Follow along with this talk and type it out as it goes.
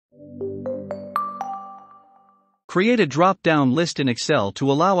Create a drop-down list in Excel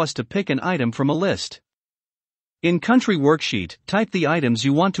to allow us to pick an item from a list. In Country Worksheet, type the items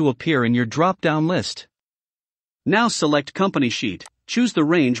you want to appear in your drop-down list. Now select Company Sheet, choose the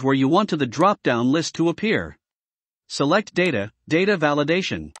range where you want the drop-down list to appear. Select Data, Data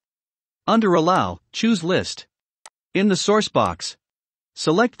Validation. Under Allow, choose List. In the source box,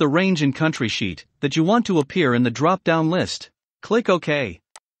 select the range in Country Sheet that you want to appear in the drop-down list. Click OK.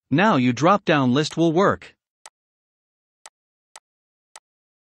 Now your drop-down list will work.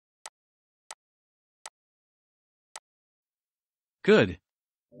 Good.